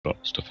got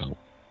stuff out.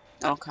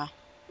 Okay.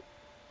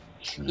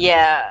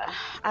 Yeah,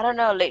 I don't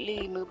know.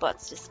 Lately,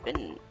 Moobot's just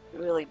been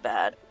really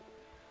bad.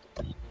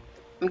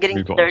 I'm getting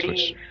Moobot on 30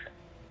 Twitch.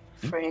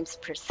 frames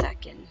per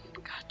second.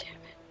 God damn it.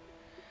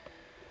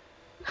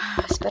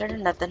 It's better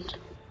than nothing.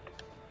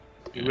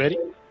 You ready?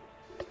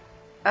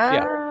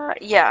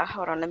 Yeah,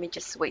 hold on. Let me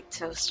just wait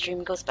till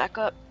stream goes back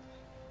up.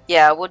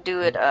 Yeah, we'll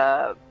do it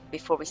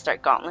before we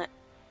start Gauntlet.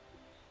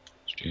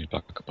 Stream's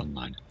back up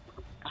online.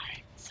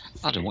 Alright,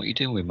 sounds Adam, what are you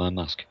doing with my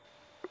mask?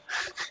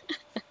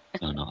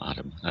 No, not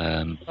Adam.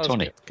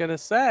 Tony. I was gonna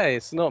say,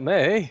 it's not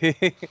me.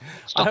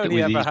 Stop I it only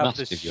with ever these have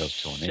masks the of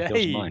yours, Tony.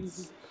 Those are mine.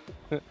 shades.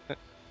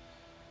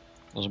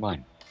 Those are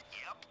mine.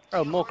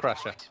 Oh, more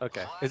Crusher.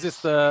 Okay. Is this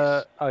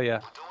the... Oh,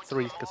 yeah.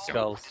 3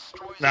 skulls.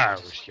 No,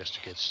 it was just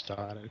to get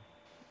started.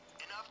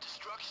 Enough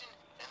destruction,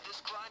 and this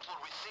client will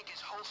rethink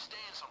his whole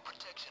stance on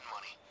protection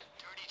money.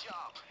 Dirty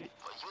job, but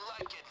you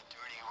like it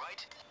dirty,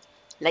 right?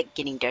 like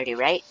getting dirty,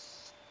 right?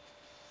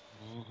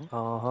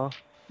 Uh-huh.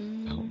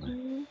 Mm-hmm.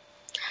 No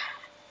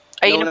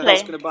Are you one gonna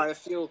else play? gonna buy a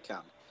fuel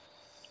can?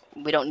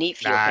 We don't need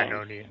fuel Nah, cans.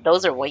 no need.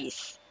 Those are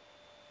waste.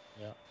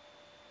 Yeah.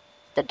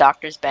 The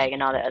doctor's bag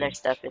and all the other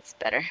stuff, it's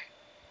better.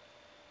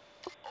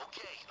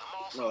 Okay,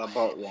 I'm all Well, I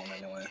bought one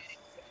anyway.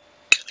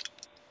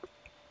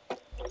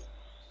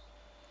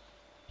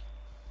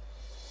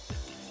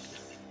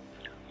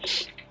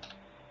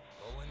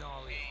 going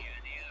all in.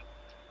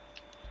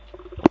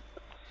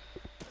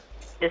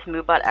 This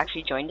Moobot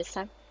actually joined this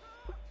time?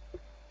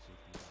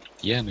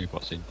 Yeah,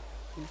 Moobot's in.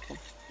 Okay.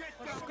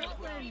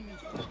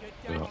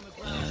 But,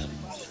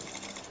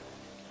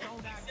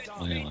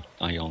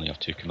 I only have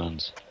 2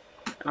 commands,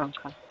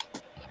 Okay.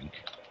 I think.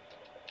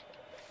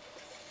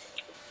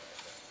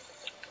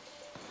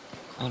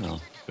 Oh no,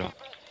 got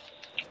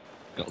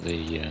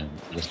the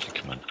listed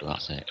command, but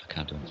that's it. I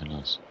can't do anything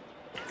else.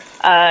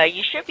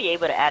 You should be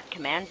able to add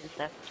commands and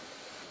stuff.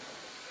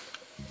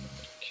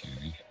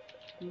 Okay.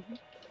 Mm-hmm.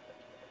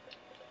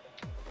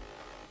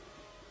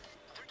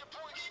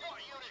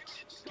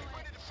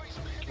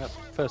 Yep,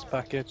 first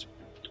package.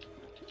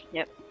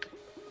 Yep.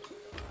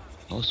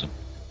 Awesome.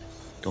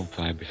 Don't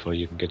fire before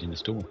you can get in the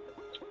store.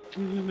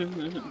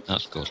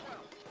 That's good.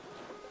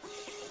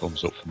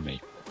 Thumbs up from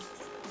me.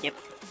 Yep.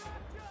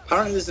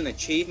 Apparently there's an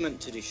achievement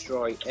to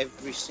destroy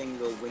every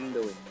single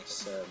window in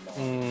this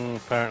mod.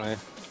 Apparently.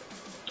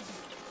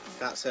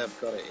 Can't say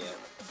I've got it yet.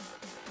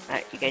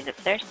 Alright, you guys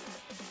upstairs?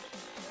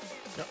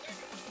 Yep.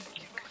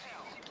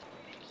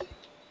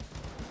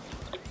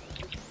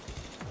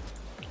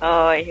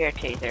 Oh, I hear a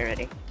taser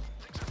already.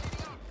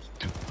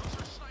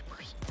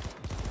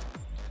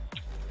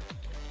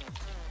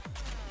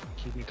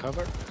 Keep me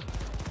covered.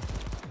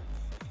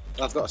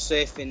 I've got a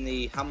safe in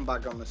the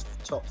handbag on the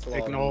top floor.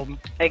 Ignore them.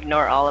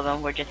 Ignore all of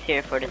them. We're just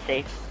here for the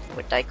safe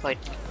with Dicoid.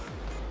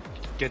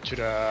 Get to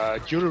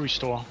the jewelry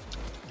store.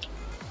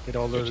 Get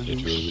all the Get to the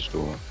jewelry loot.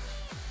 store.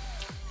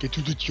 Get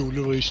to the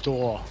jewelry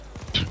store.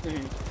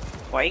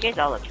 Why are you guys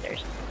all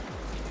upstairs?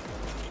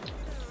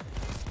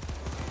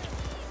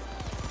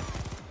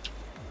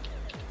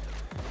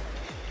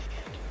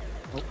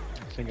 Oh,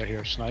 I think I hear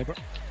a sniper.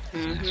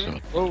 Mm-hmm.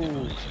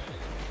 Whoa.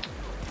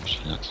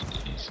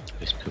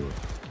 It's cool.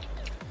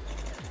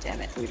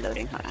 Damn it,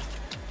 reloading. Hold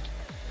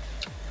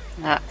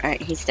on.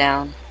 Alright, he's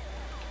down.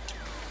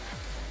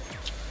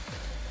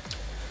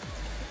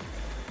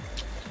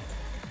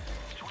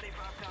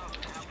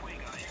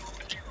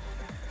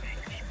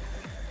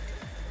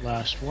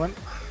 Last one.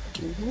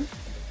 Mm-hmm.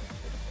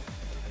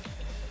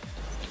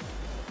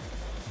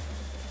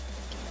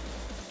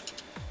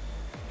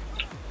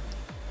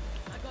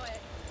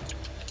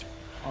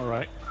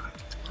 Alright.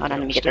 Hold on,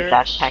 let me get the Upstairs.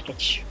 last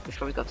package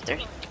before we go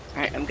upstairs.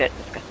 Alright, I'm good.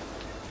 Let's go.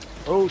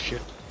 Oh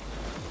shit.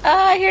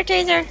 I hear a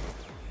taser!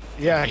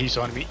 Yeah, he's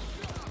on me.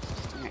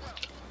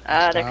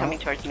 They're down. coming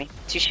towards me.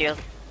 2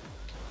 shields.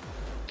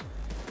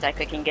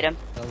 Dicoid can get him.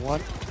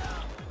 One.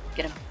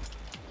 Get him.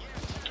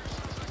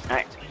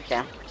 Alright, he's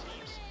down.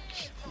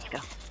 Let's go.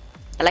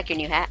 I like your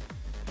new hat.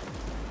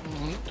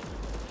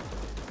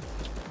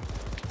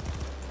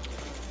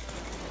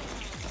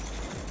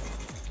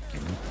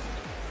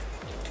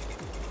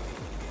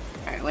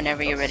 Alright,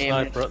 whenever you're ready to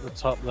move. Sniper at the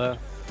top there.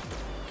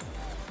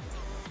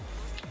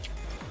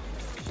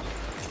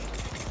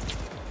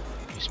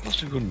 You're supposed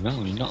to run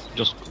round, you're not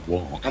just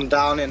walk. I'm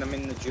down and I'm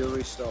in the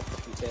jewelry store.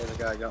 Fucking taser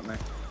guy got me.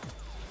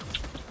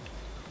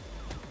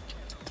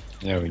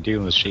 Yeah, when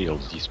dealing with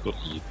shields, it's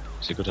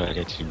a good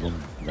idea to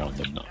run around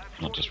them,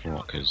 not just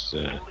walk, because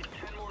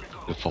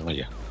they'll follow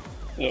you.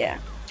 Yeah.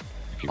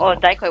 If you Oh,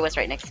 walk. Dicoid was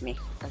right next to me.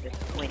 I was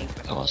just waiting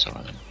for him. Oh, that's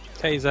alright then.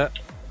 Taser.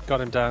 Got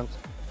him down.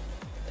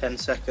 10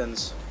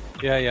 seconds.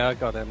 Yeah, I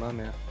got him. I'm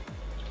here.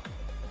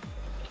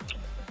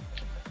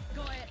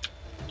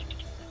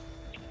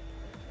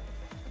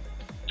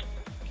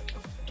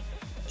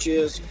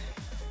 Cheers.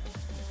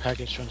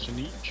 Package runs in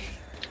each.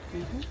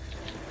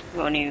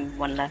 Only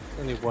one left.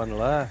 Only one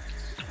left.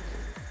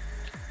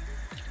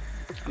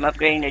 I'm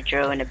upgrading the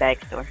drill in the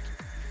bag store.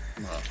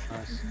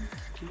 Nice.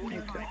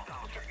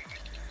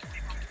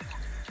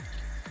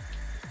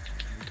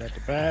 Got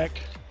the back.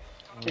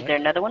 Is there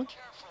another one?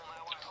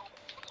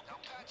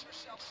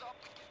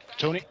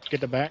 Tony,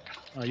 get the back.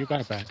 Oh, you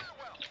got a back.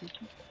 Do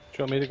you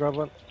want me to grab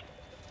one?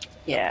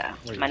 Yeah.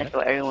 Where you Might as at?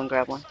 well everyone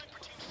grab one.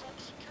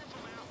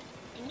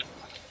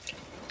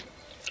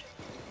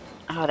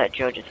 Oh, that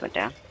Joe just went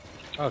down.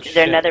 Oh, Is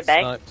there shit, another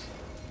bag? sniped.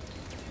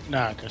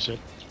 Nah, that's it.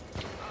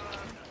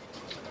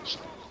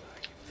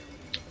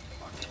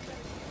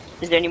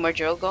 Is there any more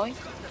Joe going?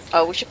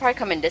 Oh, we should probably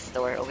come in this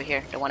door over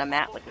here. The one I'm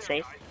at with the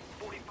safe.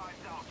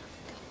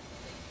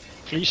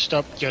 Please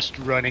stop just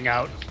running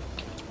out.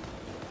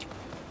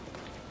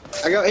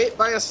 I got hit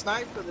by a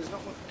sniper. There's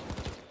not much.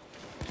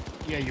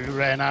 Yeah, you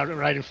ran out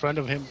right in front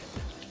of him.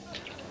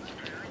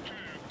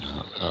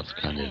 No, that's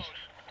kind of.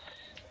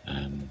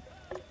 I'm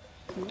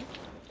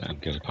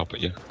gonna pop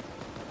at you.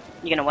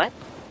 You gonna what?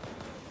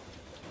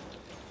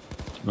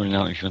 Running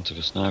out in front of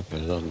a sniper,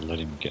 that'll let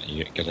him get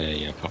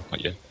a pop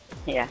at you.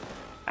 Yeah.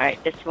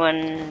 Alright, this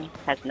one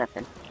has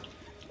nothing.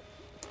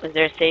 Was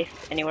there a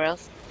safe anywhere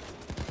else?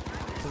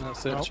 I think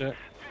that's it, Nope. Chet.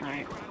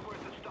 Alright.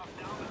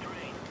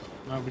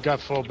 No, we got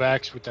 4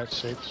 bags with that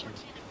safe. So.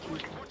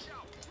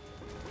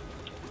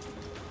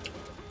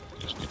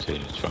 Just need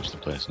to trash the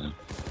place now.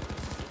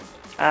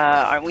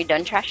 Aren't we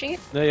done trashing it?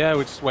 No, yeah,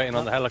 we're just waiting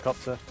on the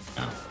helicopter.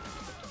 Oh.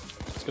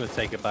 It's gonna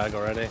take a bag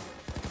already.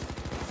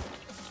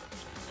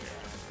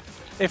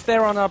 If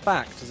they're on our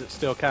back, does it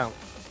still count?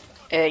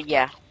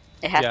 Yeah.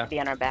 It has Yeah. to be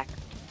on our back.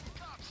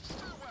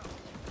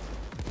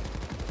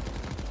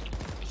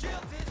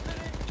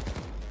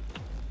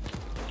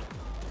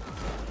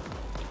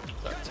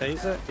 Is that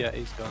taser? Yeah,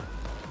 he's gone.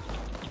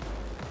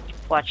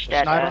 Watch The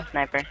that sniper?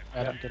 sniper.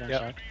 Adam, Yep, get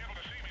yep. inside.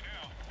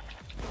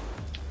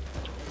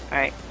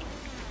 Alright.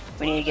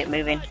 We need to get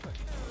moving.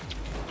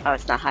 Oh,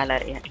 it's not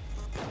highlighted yet.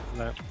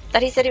 No.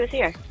 Thought he said he was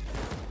here.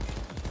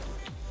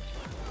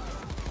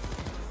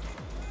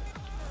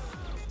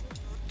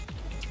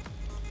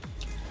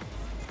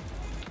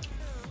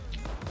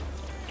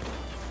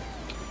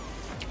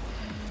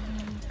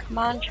 Come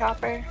on,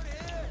 Chopper.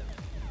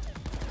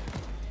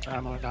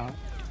 Ammo down.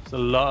 There's a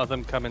lot of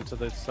them coming to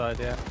this side,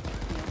 yeah.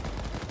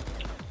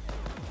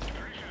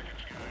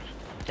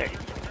 30.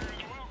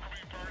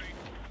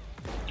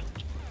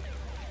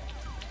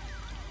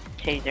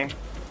 Taser.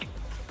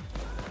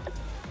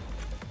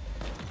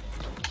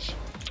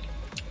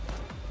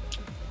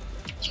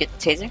 Did you get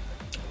the taser?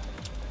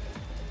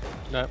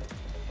 No.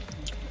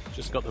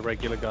 Just got the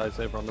regular guys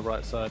over on the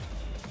right side.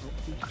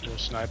 Little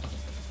sniper.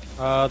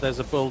 There's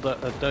a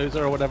dozer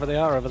or whatever they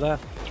are over there.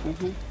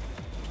 Mm-hmm.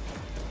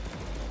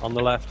 On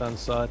the left hand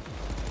side.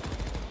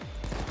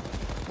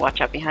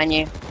 Watch out behind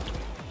you.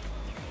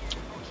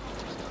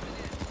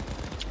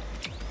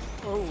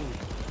 Oh.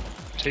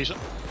 Taser.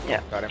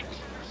 Yeah. Got him.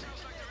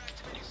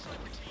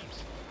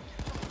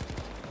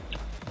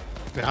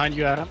 Behind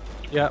you, Adam.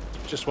 Yeah,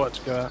 just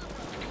watch go out.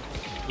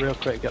 Real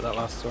quick, get that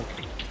last one.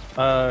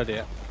 Oh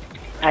dear.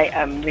 I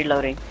am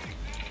reloading.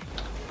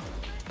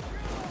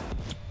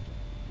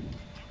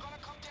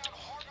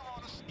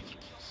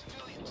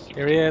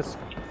 Here he is.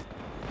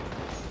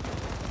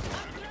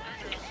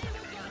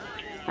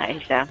 Alright,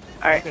 he's down.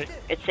 Alright, Okay.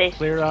 it's safe.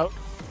 Clear out.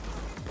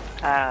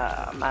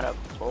 I'm out of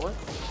bullets.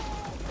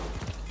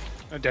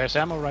 There's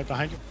ammo right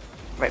behind you.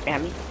 Right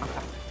behind me.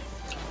 Okay.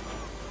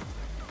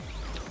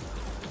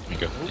 There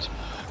you go.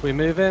 We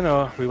move in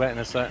or we wait in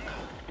a sec?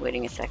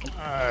 Waiting a second.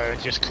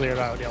 Just clear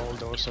out the old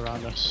doors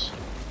around us.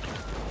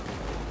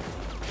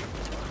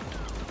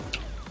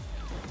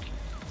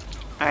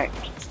 Alright.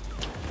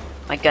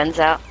 My gun's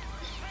out.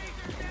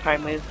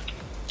 Probably move.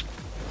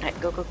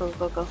 Alright, go, go, go,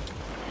 go, go.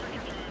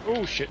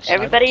 Oh shit.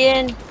 sniper. Everybody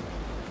in!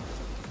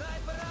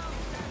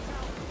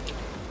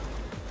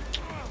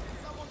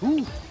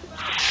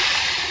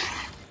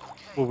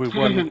 Well, we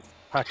one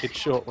package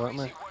short, weren't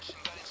we?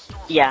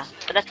 Yeah,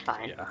 but that's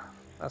fine. Yeah.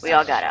 That's We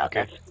all got out.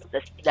 Okay.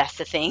 That's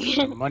the thing.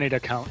 The money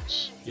that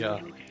counts.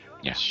 Yeah.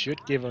 Yeah.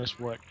 Should give us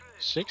what?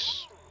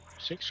 6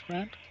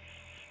 grand?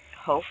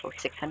 Hope for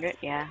 600,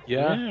 yeah.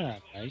 Yeah.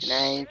 Nice.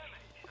 Nice.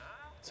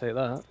 Take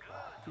that.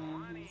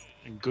 Mhm.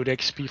 And good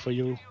XP for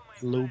you,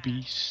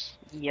 lowbies.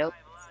 Yup.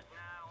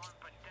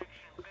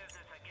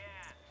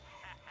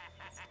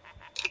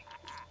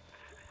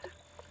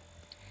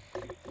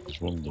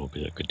 There's one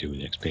lobby that could do with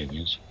the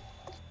experience.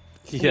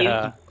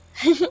 Yeah.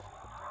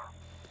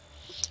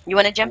 You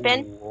want to jump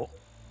in,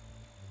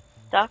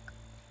 Doc?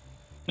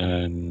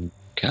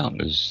 Can't.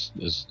 There's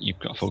you've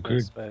got full crew.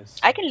 Space.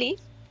 I can leave.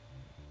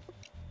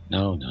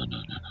 No.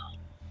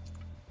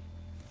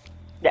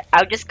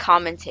 I'll just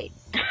commentate.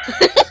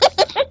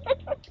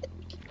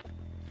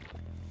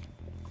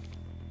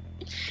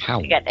 How?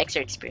 We got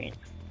extra experience.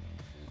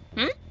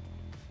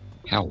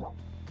 How?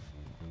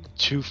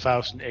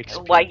 2000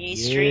 XP. While you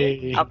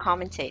stream, Yay. I'll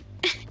commentate.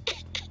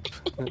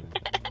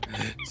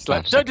 It's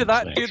like, 5 don't do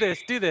that, seconds do left.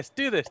 this, do this,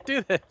 do this,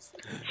 do this.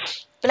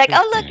 Be like,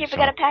 oh look, Yeah, you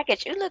forgot a fine.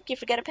 package. Oh look, you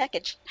forgot a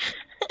package.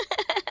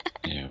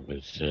 Yeah,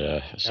 with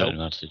a certain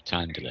amount of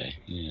time delay.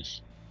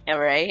 Yes.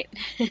 Alright.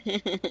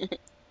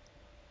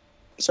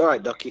 It's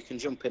alright, Doc, you can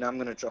jump in. I'm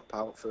going to drop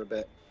out for a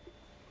bit.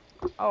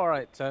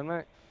 Alright, turn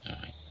mate.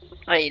 Alright.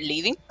 Are you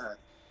leaving?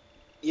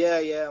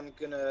 Yeah, I'm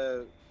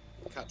gonna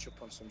catch up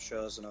on some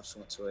shows and have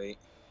something to eat.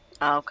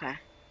 Oh, okay.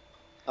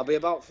 I'll be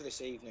about for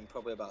this evening,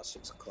 probably about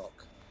 6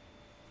 o'clock.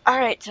 All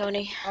right,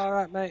 Tony. All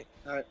right, mate.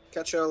 Alright,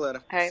 catch you all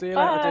later. All right, See you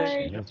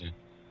later, dude.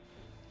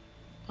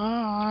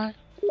 bye.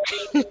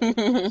 Yeah.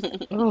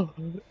 Bye. Oh,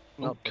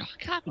 Not God, I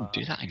can't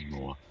do that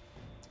anymore.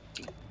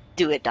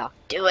 Do it, Doc.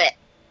 Do it.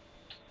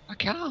 I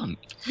can't.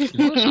 The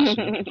voice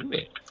actually do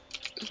it.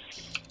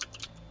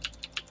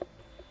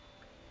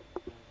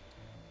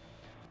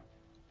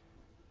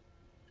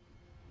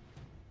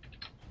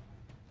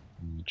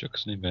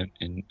 Chuck's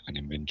an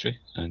inventory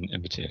and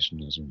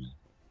invitation as well.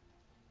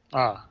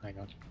 Ah, hang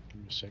on.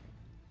 Give me a second.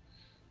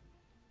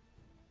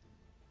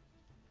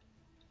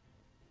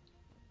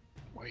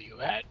 Where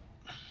you at?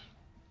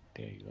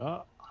 There you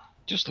are.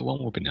 Just the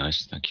one would be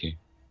nice, thank you.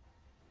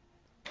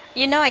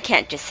 You know I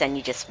can't just send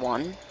you just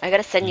one. I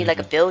gotta send you like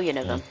a Mhm. billion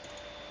of them.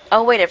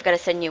 Oh wait, I've gotta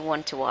send you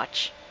one to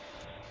watch.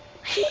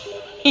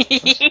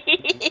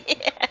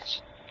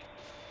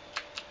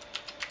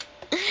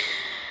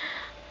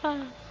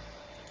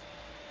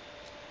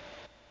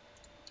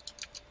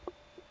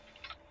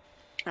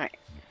 Alright,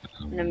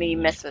 let me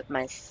mess with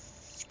my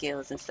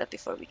skills and stuff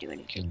before we do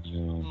anything. Can you?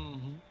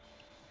 Mm-hmm.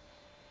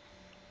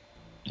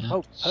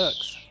 Oh,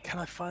 perks. Can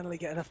I finally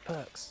get enough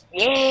perks?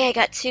 Yeah, I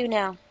got 2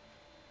 now.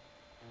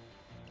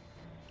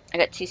 I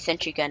got 2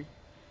 sentry gun.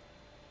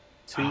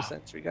 2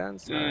 sentry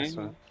guns? Nice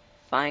one.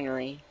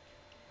 Finally.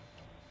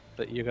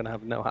 But you're going to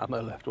have no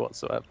ammo left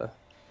whatsoever.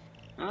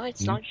 Oh,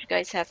 as long as you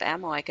guys have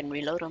ammo, I can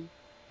reload them.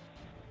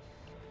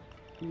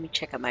 Let me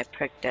check out my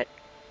perk deck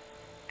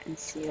and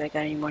see if I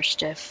got any more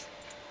stuff.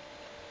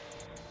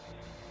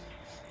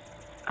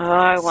 Oh,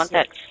 I want So-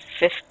 that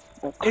 5th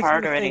Isn't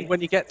card the already. thing, when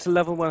you get to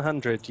level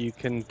 100, you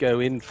can go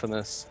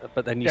infamous,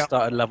 but then you Yeah.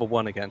 start at level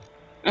 1 again?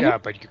 Yeah,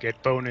 but you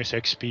get bonus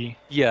XP.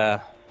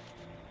 Yeah.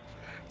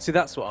 See,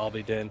 that's what I'll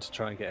be doing to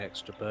try and get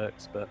extra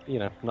perks, but, you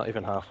know, not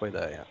even halfway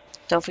there yet.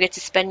 Don't forget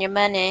to spend your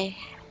money.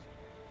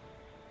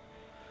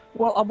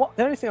 Well,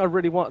 the only thing I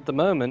really want at the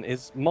moment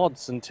is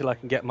mods until I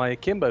can get my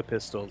akimbo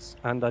pistols,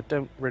 and I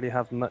don't really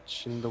have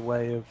much in the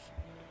way of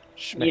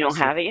You don't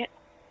have it yet?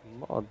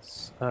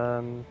 mods.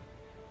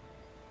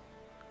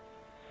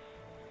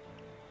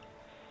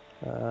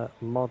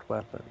 Mod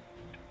weapon.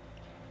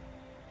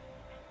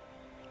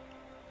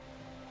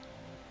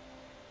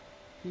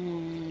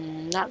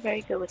 Not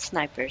very good with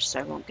snipers, so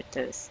I won't get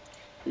those.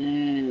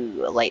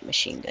 Ooh, a light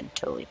machine gun.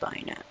 Totally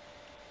buying that.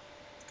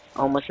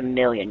 Almost $1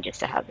 million just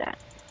to have that.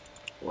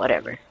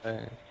 Whatever.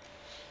 Okay.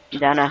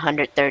 Down to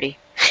 130.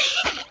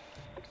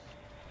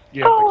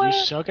 Yeah, but you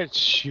suck at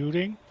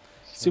shooting.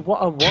 See,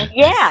 what I want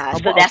Yeah,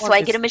 is, so that's why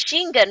I get a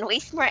machine gun.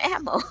 Waste more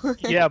ammo.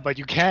 Yeah, but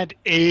you can't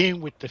aim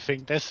with the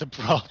thing. That's the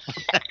problem.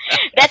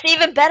 That's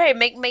even better. It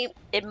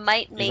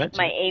might make that's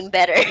my it. aim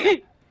better.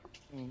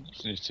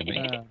 It's to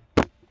me.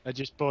 I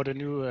just bought a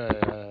new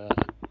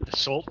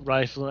assault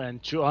rifle,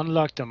 and to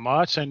unlock the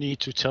mods, I need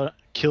to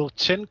kill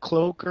 10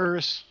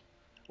 cloakers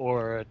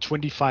or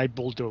 25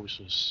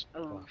 bulldozers.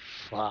 Oh. Oh,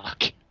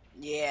 fuck.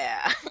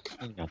 Yeah.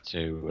 I got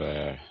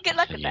to. Good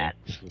luck with that.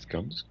 With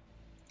guns.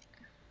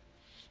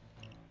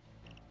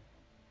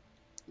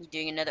 You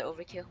doing another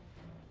overkill?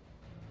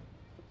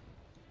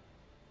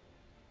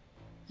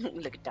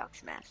 Look at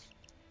Doc's math.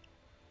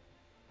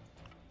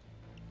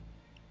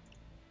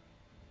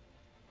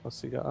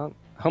 What's he got on?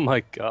 Oh my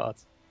god.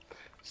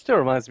 Still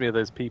reminds me of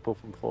those people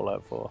from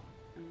Fallout 4.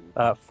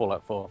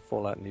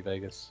 Fallout New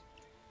Vegas.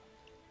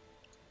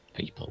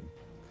 People.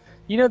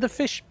 You know the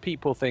fish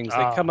people things?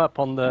 They come up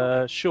on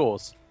the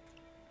shores.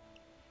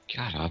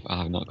 God,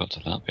 I've not got to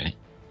that bit.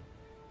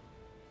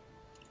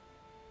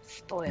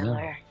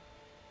 Spoiler.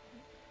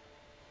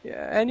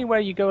 Yeah,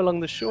 anywhere you go along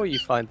the shore, you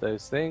find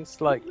those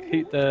things. Like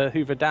the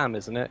Hoover Dam,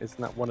 isn't it?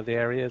 Isn't that one of the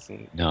areas?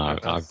 And No,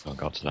 I've not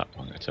got to that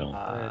point at all.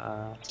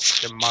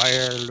 The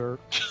Mire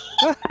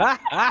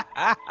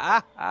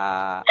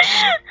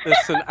the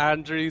St.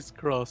 Andrews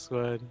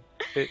crossword.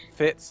 It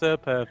fits her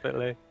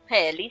perfectly.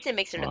 Hey, at least it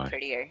makes her look Why?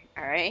 prettier,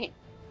 alright?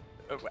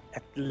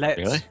 Let's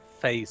Really?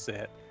 face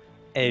it,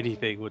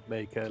 anything would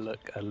make her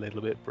look a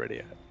little bit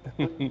prettier.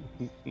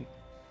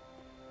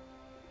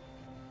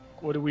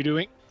 What are we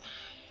doing?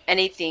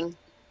 Anything.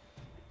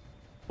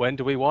 When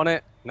do we want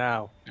it?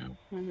 Now.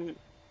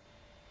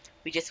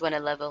 We just want to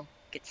level.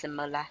 Get some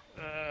moolah.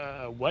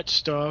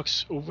 Watch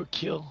Dogs,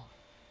 Overkill.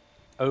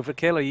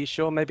 Overkill, are you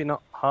sure? Maybe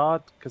not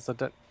hard, because I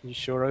don't... You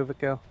sure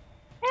overkill?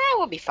 Yeah,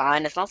 we'll be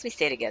fine as long as we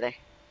stay together.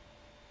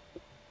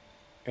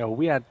 You know,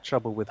 we had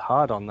trouble with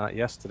hard on that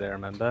yesterday,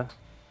 remember?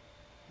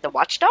 The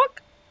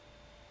watchdog?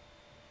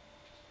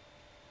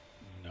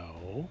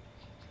 No.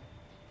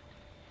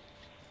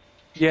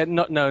 Yeah,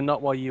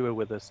 not while you were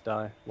with us,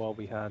 Di. While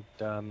we had...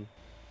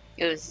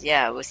 It was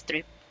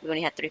 3. We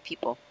only had 3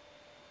 people.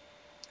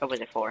 Or was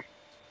it 4?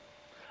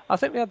 I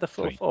think we had the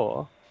full 3.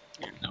 4.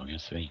 No, you're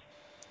 3.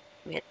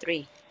 We had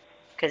 3.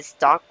 Because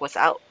Doc was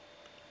out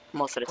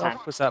most of the time.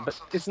 What was that? But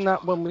isn't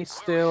that when we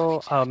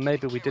still... Oh,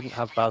 maybe we didn't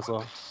have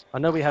Basil. I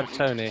know we had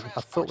Tony.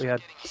 I thought we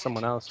had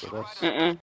someone else with us.